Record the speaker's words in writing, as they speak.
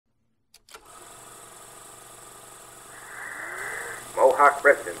Mohawk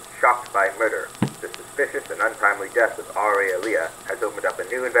resident shocked by murder. The suspicious and untimely death of Aria Leah has opened up a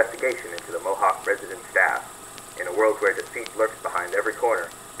new investigation into the Mohawk resident staff. In a world where deceit lurks behind every corner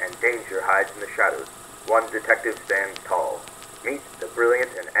and danger hides in the shadows, one detective stands tall. Meet the brilliant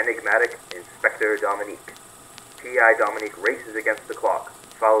and enigmatic Inspector Domonique. P.I. Domonique races against the clock,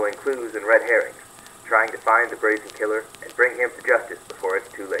 following clues and red herrings, trying to find the brazen killer and bring him to justice before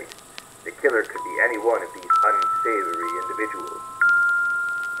it's too late. The killer could be any one of these unsavory individuals.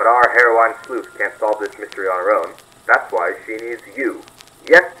 But our heroine sleuth can't solve this mystery on her own. That's why she needs you.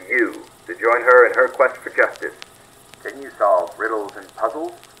 Yes, you, to join her in her quest for justice. Can you solve riddles and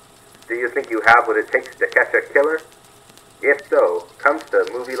puzzles? Do you think you have what it takes to catch a killer? If so, come to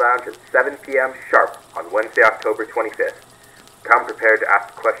the Movie Lounge at 7 p.m. sharp on Wednesday, October 25th. Come prepared to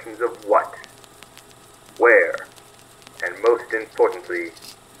ask questions of what, where, and most importantly,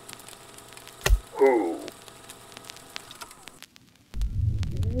 who.